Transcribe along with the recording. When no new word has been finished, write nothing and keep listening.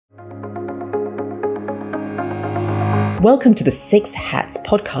Welcome to the Six Hats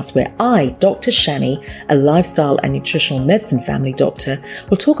podcast, where I, Dr. Shami, a lifestyle and nutritional medicine family doctor,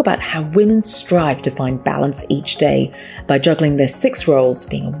 will talk about how women strive to find balance each day by juggling their six roles,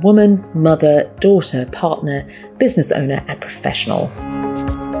 being a woman, mother, daughter, partner, business owner, and professional.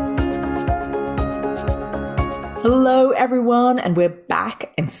 Hello, everyone, and we're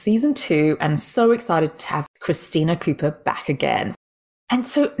back in season 2, and so excited to have Cristina Cooper back again. And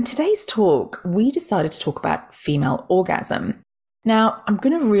so in today's talk, we decided to talk about female orgasm. Now, I'm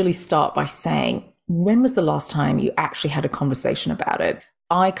going to really start by saying, when was the last time you actually had a conversation about it?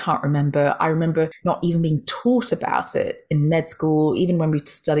 I can't remember. I remember not even being taught about it in med school, even when we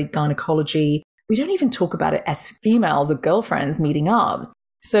studied gynecology. We don't even talk about it as females or girlfriends meeting up.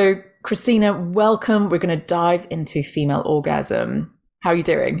 So, Cristina, welcome. We're going to dive into female orgasm. How are you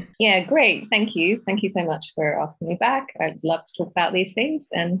doing? Yeah, great. Thank you. Thank you so much for asking me back. I'd love to talk about these things.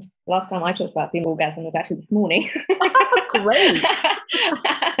 And last time I talked about female orgasm was actually this morning. Great.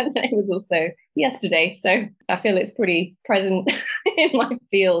 And it was also yesterday. So I feel it's pretty present in my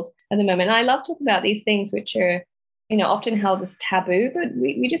field at the moment. I love talking about these things, which are, often held as taboo, but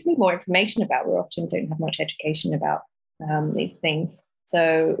we just need more information about. We often don't have much education about these things.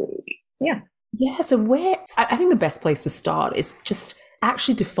 So, yeah. Yeah. So I think the best place to start is just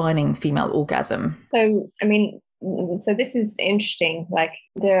actually defining female orgasm. So this is interesting. Like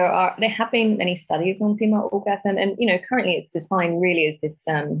there have been many studies on female orgasm, and currently it's defined really as this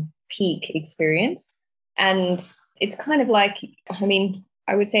peak experience. And it's kind of like,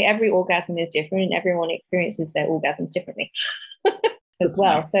 I would say every orgasm is different, and everyone experiences their orgasms differently as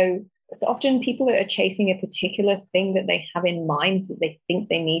well. So often people are chasing a particular thing that they have in mind that they think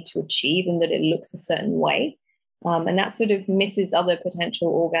they need to achieve, and that it looks a certain way. And that sort of misses other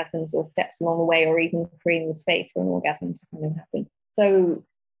potential orgasms or steps along the way, or even creating the space for an orgasm to kind of happen. So,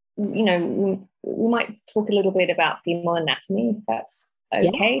 we might talk a little bit about female anatomy, if that's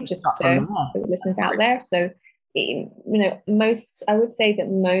okay, just for listeners out there. So, I would say that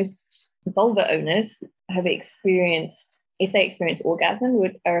most vulva owners have experienced, if they experience orgasm,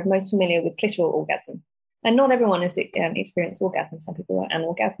 are most familiar with clitoral orgasm. And not everyone has experienced orgasm. Some people are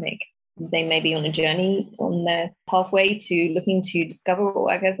anorgasmic. They may be on a journey on their pathway to looking to discover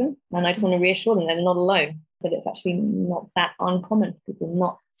orgasm. And I just want to reassure them that they're not alone, that it's actually not that uncommon for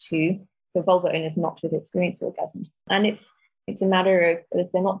people for vulva owners not to have experienced orgasm. And it's a matter of,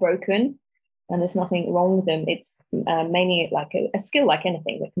 if they're not broken and there's nothing wrong with them, it's mainly like a skill like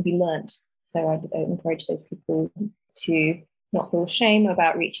anything that can be learned. So I'd encourage those people to not feel shame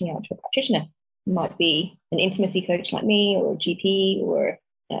about reaching out to a practitioner. It might be an intimacy coach like me, or a GP, or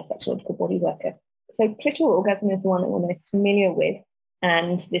a sexological body worker. So clitoral orgasm is the one that we're most familiar with.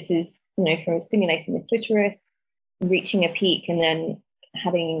 And this is, from stimulating the clitoris, reaching a peak, and then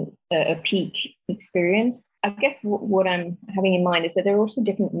having a peak experience. I guess what I'm having in mind is that there are also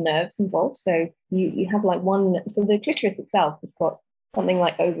different nerves involved. So you have so the clitoris itself has got something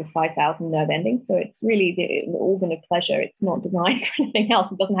like over 5,000 nerve endings. So it's really the organ of pleasure. It's not designed for anything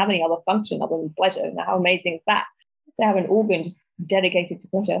else. It doesn't have any other function other than pleasure. And how amazing is that? To have an organ just dedicated to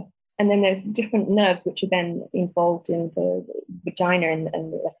pleasure. And then there's different nerves which are then involved in the vagina and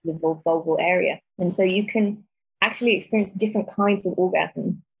the rest of the vulval area. And so you can actually experience different kinds of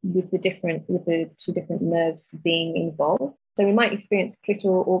orgasm with the two different nerves being involved. So we might experience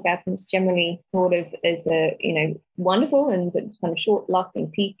clitoral orgasms generally sort of as a, wonderful and kind of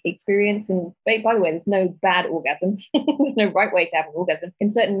short-lasting peak experience. And by the way, there's no bad orgasm. There's no right way to have an orgasm.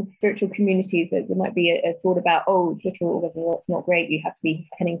 In certain spiritual communities, there might be a thought about, clitoral orgasm, that's not great. You have to be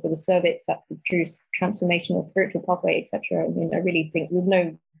heading for the cervix. That's the true transformational spiritual pathway, etc. I really think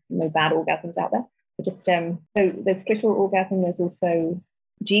there's no bad orgasms out there. But just so there's clitoral orgasm. There's also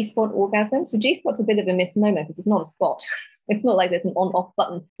G-spot orgasm. So G-spot's a bit of a misnomer because it's not a spot. It's not like there's an on-off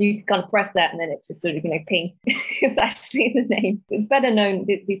button. You kind of press that and then it just sort of, ping. It's actually the name. It's better known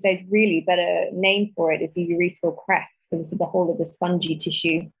these days, really better name for it is the urethral crest. So this is the whole of the spongy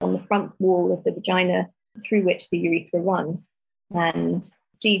tissue on the front wall of the vagina through which the urethra runs. And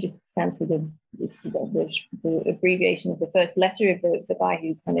G just stands for the abbreviation of the first letter of the guy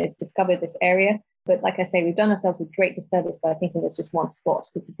who kind of discovered this area. But like I say, we've done ourselves a great disservice by thinking there's just one spot,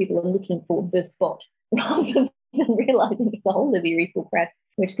 because people are looking for the spot rather than realizing it's the whole of the urethral crest,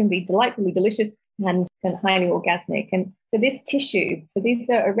 which can be delightfully delicious and highly orgasmic. And so this tissue, these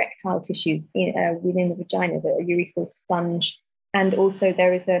are erectile tissues within the vagina, the urethral sponge, and also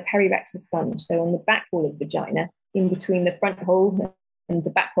there is a perirectal sponge. So on the back wall of the vagina, in between the front hole and the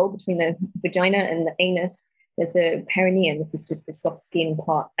back hole, between the vagina and the anus, there's the perineum. This is just the soft skin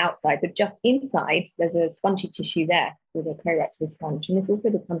part outside, but just inside, there's a spongy tissue there with a perirectal sponge. And this also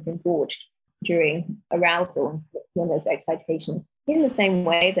becomes engorged during arousal, when there's excitation. In the same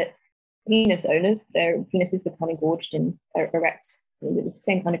way that penis owners, their penises become engorged and erect with the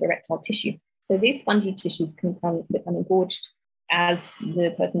same kind of erectile tissue. So these spongy tissues can become engorged as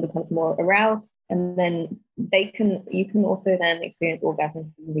the person becomes more aroused, and then you can also then experience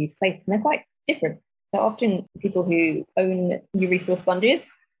orgasm from these places, and they're quite different. So often people who own urethral sponges,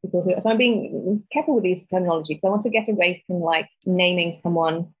 so I'm being careful with these terminology because I want to get away from like naming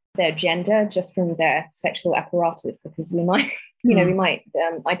someone their gender just from their sexual apparatus, because we might, we might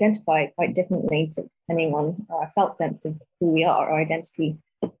identify quite differently depending on our felt sense of who we are, our identity.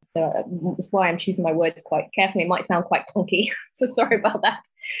 So that's why I'm choosing my words quite carefully. It might sound quite clunky, so sorry about that.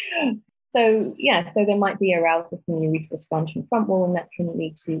 So there might be arousal from the urethral sponge and front wall, and that can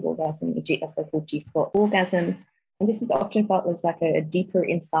lead to orgasm, a so-called G-spot orgasm. And this is often felt as like a deeper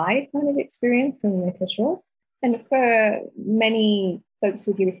inside kind of experience than the clitoral. And for many folks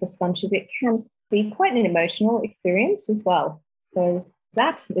with urethral sponges, it can be quite an emotional experience as well. So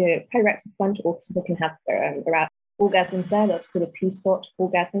that the perirectal sponge also can have around orgasms there. That's called a P-spot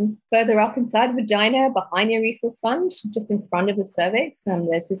orgasm. Further up inside the vagina, behind the urethral sponge, just in front of the cervix,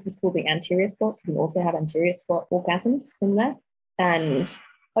 this is called the anterior spot. So you can also have anterior spot orgasms from there. And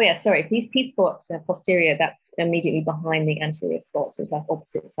P-spot posterior, that's immediately behind the anterior spot. So it's like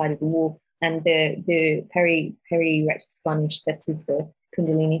opposite side of the wall. And the perirectal sponge, this is the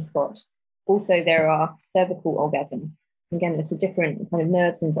Kundalini spot. Also, there are cervical orgasms. Again, there's a different kind of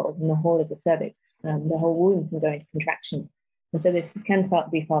nerves involved in the whole of the cervix. The whole womb can go into contraction. And so this can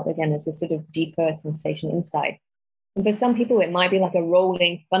be felt, again, as a sort of deeper sensation inside. And for some people, it might be like a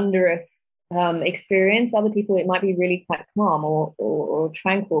rolling, thunderous experience. Other people, it might be really quite calm or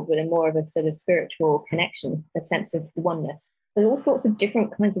tranquil, but in more of a sort of spiritual connection, a sense of oneness. There's all sorts of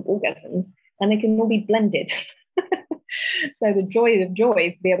different kinds of orgasms, and they can all be blended. So the joy of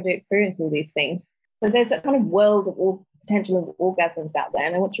joys to be able to experience all these things. So there's a kind of world of all potential of orgasms out there,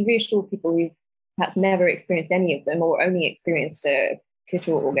 and I want to reassure people who perhaps never experienced any of them or only experienced a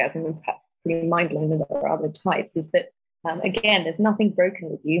clitoral orgasm, and perhaps pretty mind-blowing that there are other types, is that again, there's nothing broken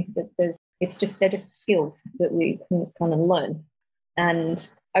with you. They're just skills that we can kind of learn. And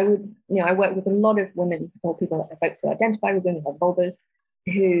I work with a lot of women or folks who identify with women, have vulvas,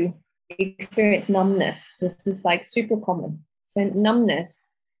 who experience numbness. This is like super common. So numbness,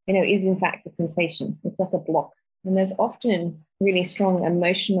 is in fact a sensation. It's like a block. And there's often really strong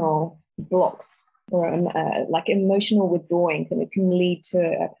emotional blocks or like emotional withdrawing that can lead to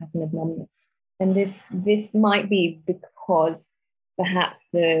a pattern of numbness. And this might be because perhaps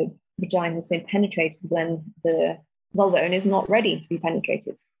the vagina has been penetrated when the vulva owner is not ready to be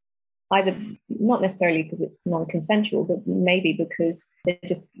penetrated. Either not necessarily because it's non-consensual, but maybe because they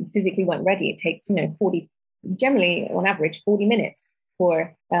just physically weren't ready. It takes, generally on average, 40 minutes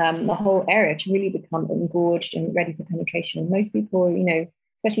for the whole area to really become engorged and ready for penetration. And most people,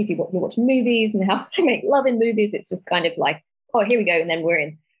 especially if you watch movies and how they make love in movies, it's just kind of like, oh, here we go, and then we're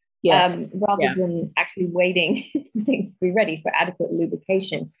in. Rather than actually waiting for things to be ready for adequate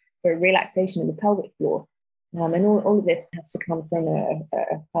lubrication, for relaxation of the pelvic floor. And all of this has to come from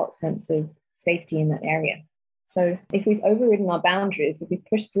a felt sense of safety in that area. So if we've overridden our boundaries, if we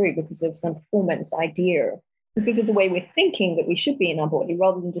push through because of some performance idea, because of the way we're thinking that we should be in our body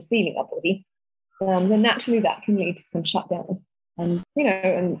rather than just feeling our body, then naturally that can lead to some shutdown. And,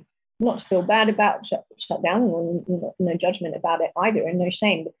 and not to feel bad about shutdown, or no judgment about it either, and no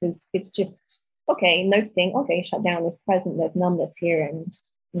shame, because it's just, okay, noticing, okay, shutdown is present, there's numbness here, and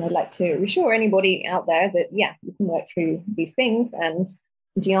I'd like to reassure anybody out there that, you can work through these things and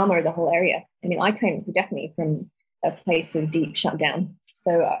de-armor the whole area. I mean, I came definitely from a place of deep shutdown.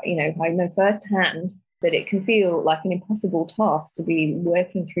 So, I know firsthand that it can feel like an impossible task to be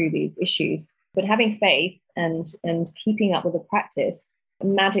working through these issues. But having faith and keeping up with the practice,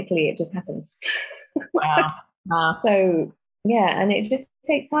 magically it just happens. Wow. So, and it just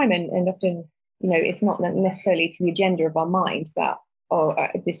takes time. And often, it's not necessarily to the agenda of our mind, but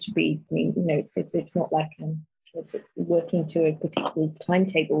this should be, it's not like it's working to a particular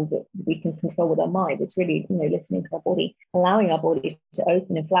timetable that we can control with our mind. It's really, listening to our body, allowing our body to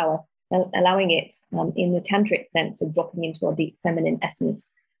open and flower, allowing it in the tantric sense of dropping into our deep feminine essence,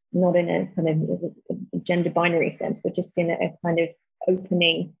 not in a kind of a gender binary sense, but just in a kind of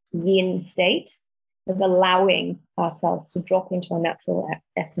opening yin state of allowing ourselves to drop into our natural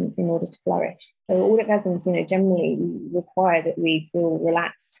essence in order to flourish. So orgasms, generally require that we feel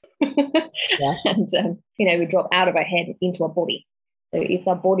relaxed and, we drop out of our head into our body. So it's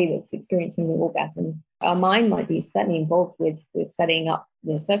our body that's experiencing the orgasm. Our mind might be certainly involved with setting up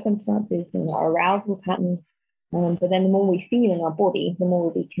the circumstances and our arousal patterns, But then the more we feel in our body, the more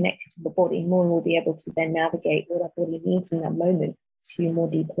we'll be connected to the body, the more we'll be able to then navigate what our body needs in that moment to more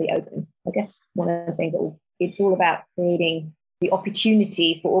deeply open. I guess one of the things that it's all about creating the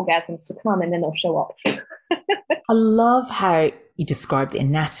opportunity for orgasms to come, and then they'll show up. I love how you described the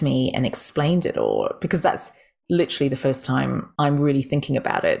anatomy and explained it all, because that's literally the first time I'm really thinking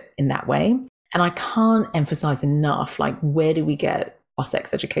about it in that way. And I can't emphasize enough, like, where do we get our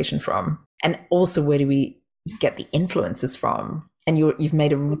sex education from? And also, where do we get the influences from? And you've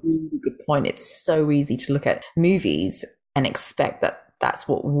made a really good point. It's so easy to look at movies and expect that that's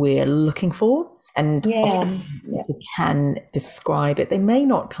what we're looking for. And often people can describe it. They may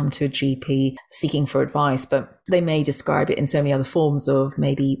not come to a GP seeking for advice, but they may describe it in so many other forms of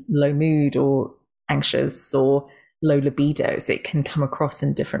maybe low mood or anxious or low libido. So it can come across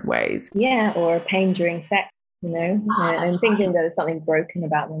in different ways. Yeah, or pain during sex, and thinking that there's something broken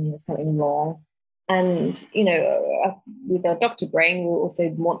about them, there's something wrong. And, us with our doctor brain, we'll also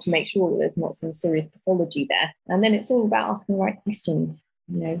want to make sure that there's not some serious pathology there. And then it's all about asking the right questions.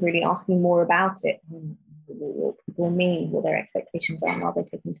 Really asking more about it, what people mean, what their expectations are, and are they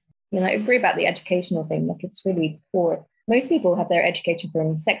taking time. I agree about the educational thing. Like, it's really poor. Most people have their education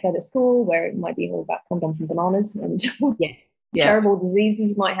from sex ed at school, where it might be all about condoms and bananas and terrible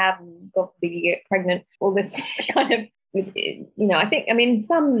diseases you might have, and God forbid you get pregnant. All this kind of,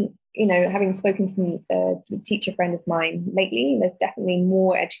 some, having spoken to a teacher friend of mine lately, there's definitely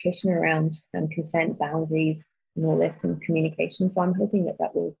more education around consent, boundaries, and all this, and communication. So I'm hoping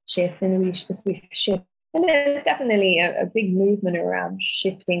that will shift, and we shift. And there's definitely a big movement around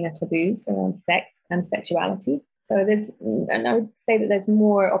shifting the taboos around sex and sexuality. So and I would say that there's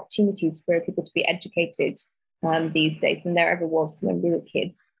more opportunities for people to be educated these days than there ever was when we were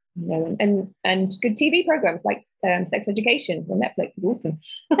kids. And good TV programs like Sex Education on Netflix is awesome.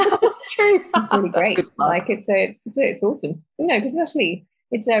 That's true. It's really great. Like, it's awesome. Because actually,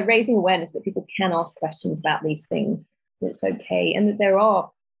 it's raising awareness that people can ask questions about these things. It's okay, and that there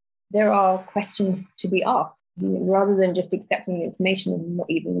are questions to be asked, rather than just accepting the information and not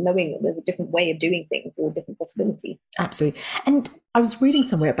even knowing that there's a different way of doing things or a different possibility. Absolutely. And I was reading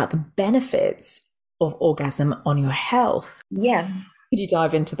somewhere about the benefits of orgasm on your health. Yeah. Could you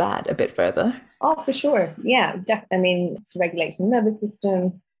dive into that a bit further? Oh, for sure. Yeah. It's regulating the nervous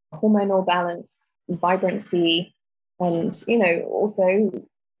system, hormonal balance, vibrancy, and also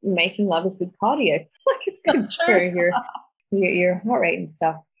making love is good cardio. Like, it's good for your heart rate and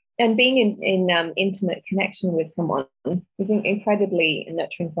stuff. And being in intimate connection with someone is incredibly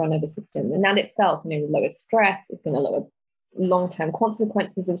nurturing for our nervous system. And that itself, lowers stress. It's going to lower long-term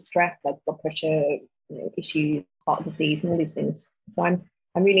consequences of stress, like blood pressure issues, heart disease, and all these things. So I'm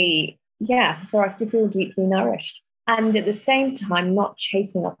really, for us to feel deeply nourished. And at the same time, not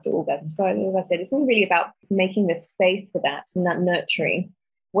chasing after orgasm. So as I said, it's all really about making the space for that and that nurturing,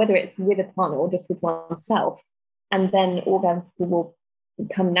 whether it's with a partner or just with oneself. And then orgasms will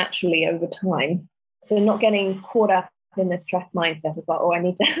come naturally over time. So not getting caught up in the stress mindset of, I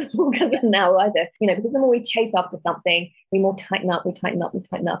need to have an orgasm now either. Because the more we chase after something, we more tighten up,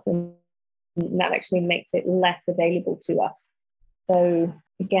 and that actually makes it less available to us. So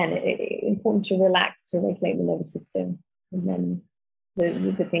again, it's important to relax, to regulate the nervous system, and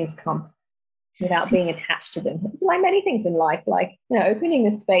then the things come without being attached to them. It's like many things in life, like opening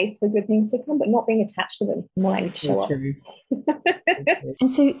the space for good things to come, but not being attached to them, more likely to show up. And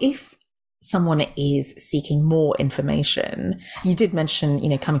so, if someone is seeking more information, you did mention,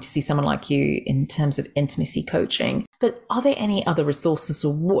 coming to see someone like you in terms of intimacy coaching, but are there any other resources,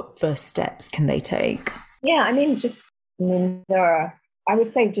 or what first steps can they take? Yeah, there are, I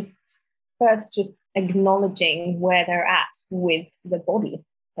would say, just acknowledging where they're at with the body.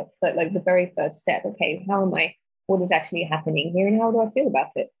 That's the very first step. Okay, what is actually happening here, and how do I feel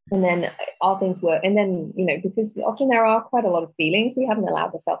about it? And then are things work? And then, because often there are quite a lot of feelings we haven't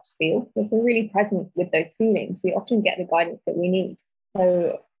allowed ourselves to feel. If we're really present with those feelings, we often get the guidance that we need.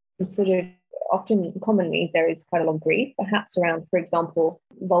 So it's sort of commonly there is quite a lot of grief, perhaps around, for example,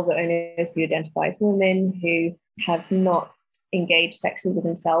 vulva owners who identify as women who have not engaged sexually with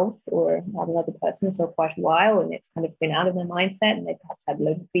themselves or another person for quite a while, and it's kind of been out of their mindset, and they've perhaps had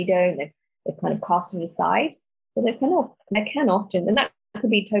low libido, and they've kind of cast it aside. But they can often, and that could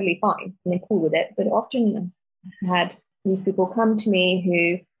be totally fine, and they're cool with it, but often I've had these people come to me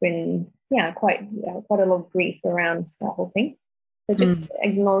who've been, quite a lot of grief around that whole thing. So just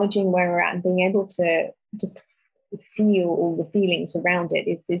acknowledging where we're at and being able to just feel all the feelings around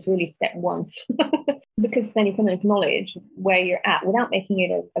it is really step one. Because then you can acknowledge where you're at without making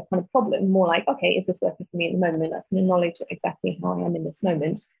it a kind of problem. More like, okay, is this working for me at the moment? I can acknowledge exactly how I am in this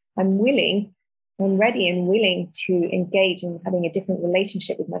moment. I'm willing I'm ready and willing to engage in having a different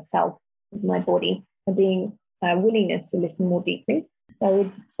relationship with myself, with my body, and being willingness to listen more deeply. So I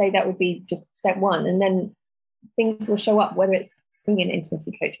would say that would be just step one. And then things will show up, whether it's seeing an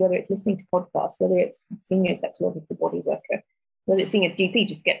intimacy coach, whether it's listening to podcasts, whether it's seeing a sexological body worker, whether it's seeing a GP,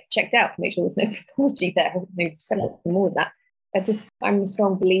 just get checked out to make sure there's no pathology there, no separate from all of that. I'm a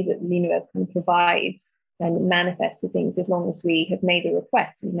strong believer that the universe kind of provides and manifests the things as long as we have made a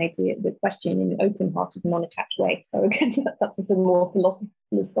request and made the question in an open-hearted, non-attached way. So again, that's a sort of more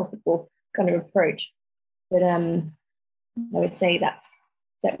philosophical kind of approach. But I would say that's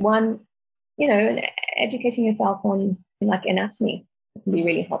step one. And educating yourself on like anatomy can be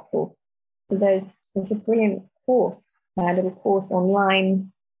really helpful. So there's a brilliant course, a little course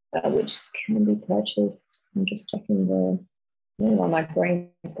online, which can be purchased. I'm just checking while my brain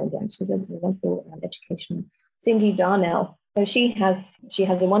is going down. She's a wonderful educationist, Cindy Darnell. So she has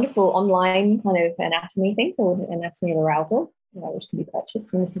a wonderful online kind of anatomy thing called Anatomy of Arousal, which can be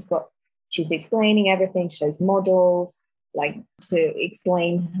purchased. And she's explaining everything, shows models, like to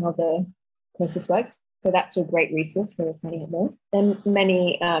explain how the process works. So that's a great resource for finding out more. Then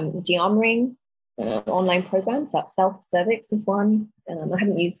many de-armoring online programs, that self-cervix is one. I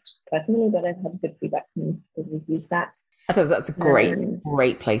haven't used personally, but I've had good feedback from people who've used that. I thought that's a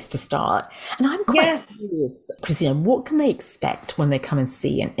great place to start. And I'm quite curious, Cristina, what can they expect when they come and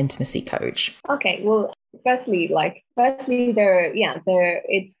see an intimacy coach? Okay, well, firstly, it's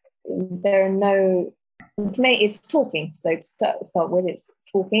talking. So to start with, it's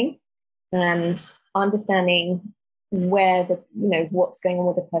talking and understanding what's going on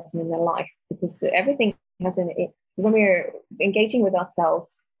with the person in their life, because everything when we're engaging with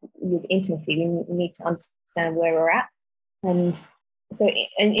ourselves with intimacy, we need to understand where we're at. And so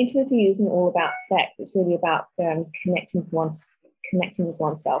intimacy isn't all about sex. It's really about connecting with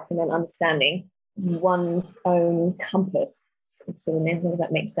oneself and then understanding one's own compass. So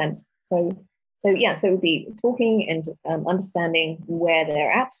that makes sense. So it would be talking and understanding where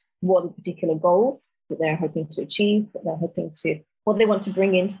they're at, what are the particular goals that they're hoping to achieve, what they want to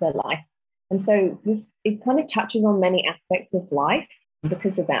bring into their life. And so it kind of touches on many aspects of life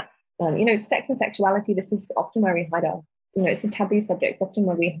because of that. Sex and sexuality, this is often where we hide it's a taboo subject. It's often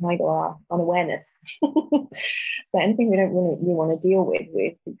where we hide our unawareness. So anything we don't really want to deal with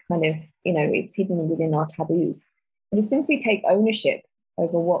kind of, it's hidden within our taboos. And as soon as we take ownership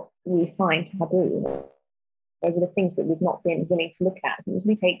over what we find taboo, over the things that we've not been willing to look at, as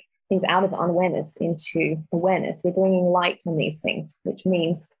we take things out of unawareness into awareness, we're bringing light on these things, which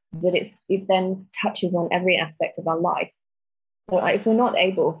means that it then touches on every aspect of our life. So if we're not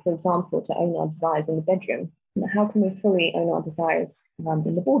able, for example, to own our desires in the bedroom, how can we fully own our desires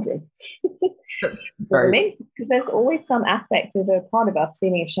in the boardroom? Because there's always some aspect of a part of us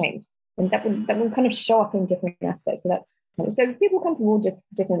feeling ashamed, and that will kind of show up in different aspects. So people come for all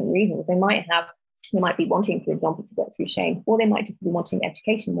different reasons. They might be wanting, for example, to work through shame, or they might just be wanting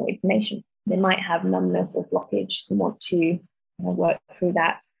education, more information. They might have numbness or blockage and want to work through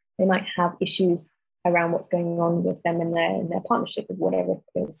that. They might have issues around what's going on with them in their partnership, of whatever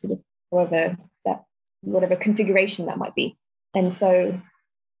configuration that might be. And so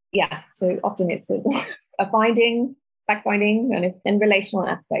often it's a fact-finding and relational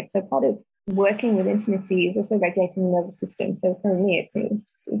aspects. So part of working with intimacy is also regulating the nervous system. So for me, it's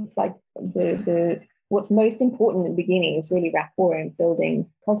like what's most important in the beginning is really rapport and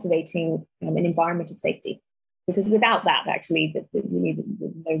cultivating an environment of safety. Because without that, actually,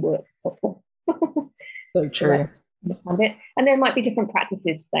 no work is possible. So true. That's one bit. And there might be different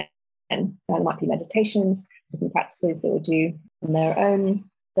practices then. There might be meditations, different practices that will do on their own.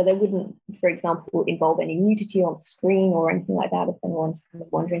 So they wouldn't, for example, involve any nudity on screen or anything like that if anyone's kind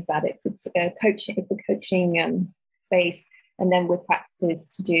of wondering about it. It's a coaching space, and then with practices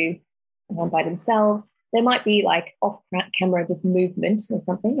to do by themselves. There might be like off-camera just movement or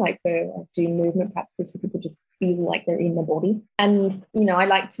something, like do movement practices where people just feel like they're in the body. And, I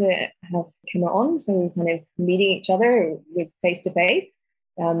like to have camera on, so we're kind of meeting each other with face-to-face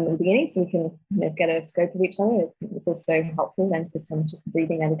in the beginning, so we can get a scope of each other. It's also helpful then for some just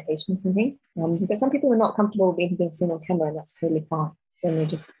breathing meditations and things. But some people are not comfortable being seen on camera, and that's totally fine. Then they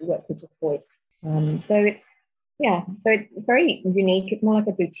just work with just voice. So it's very unique. It's more like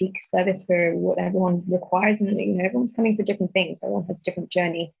a boutique service for what everyone requires, and everyone's coming for different things. Everyone has a different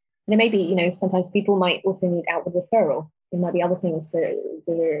journey. And there may be, sometimes people might also need outward referral. There might be other things that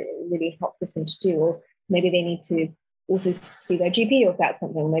are really helpful for them to do, or maybe they need to also see their GP about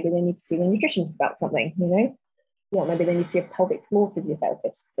something. Maybe they need to see their nutritionist about something. Maybe they need to see a pelvic floor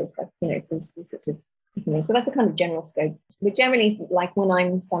physiotherapist. There's some sorts of things. So that's a kind of general scope. But generally, like when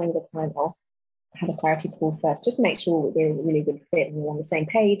I'm starting with a client, I'll have a clarity call first, just to make sure that we're a really good fit and we're on the same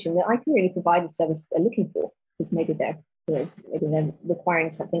page, and that I can really provide the service they're looking for, because maybe they're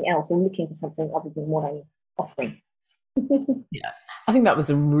requiring something else or looking for something other than what I'm offering. Yeah, I think that was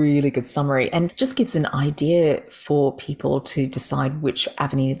a really good summary, and just gives an idea for people to decide which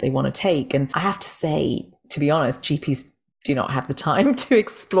avenue they want to take. And I have to say, to be honest, GPs do not have the time to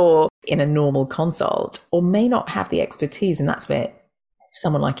explore in a normal consult, or may not have the expertise. And that's where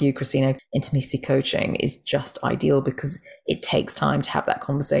someone like you, Cristina, intimacy coaching is just ideal, because it takes time to have that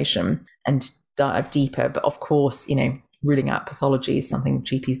conversation and dive deeper. But of course, ruling out pathology is something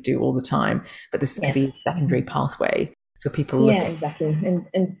GPs do all the time, but this could be a secondary pathway for people. Yeah, exactly. And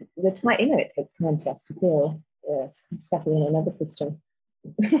the time, it takes time for us to feel settle in another system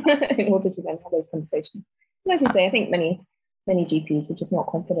in order to then have those conversations. And as you say, I think many GPs are just not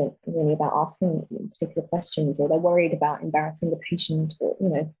confident really about asking particular questions, or they're worried about embarrassing the patient, or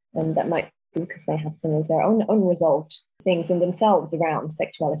and that might be because they have some of their own unresolved things in themselves around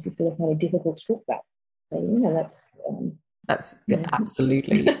sexuality, so they find it difficult to talk about. So, that's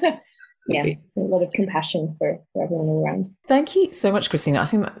absolutely. Yeah, so a lot of compassion for everyone around. Thank you so much, Cristina. I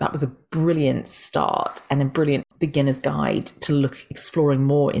think that was a brilliant start and a brilliant beginner's guide to exploring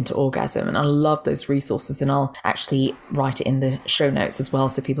more into orgasm. And I love those resources, and I'll actually write it in the show notes as well,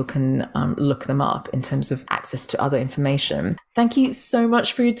 so people can look them up in terms of access to other information. Thank you so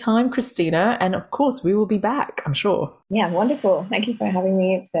much for your time, Cristina. And of course, we will be back, I'm sure. Yeah, wonderful. Thank you for having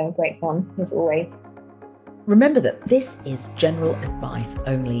me. It's great fun, as always. Remember that this is general advice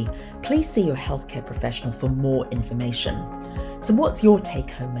only. Please see your healthcare professional for more information. So what's your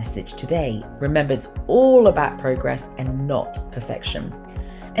take-home message today? Remember, it's all about progress and not perfection.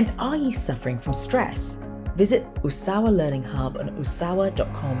 And are you suffering from stress? Visit Usawa Learning Hub on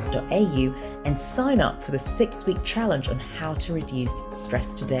usawa.com.au and sign up for the 6-week challenge on how to reduce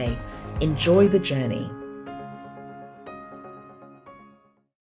stress today. Enjoy the journey.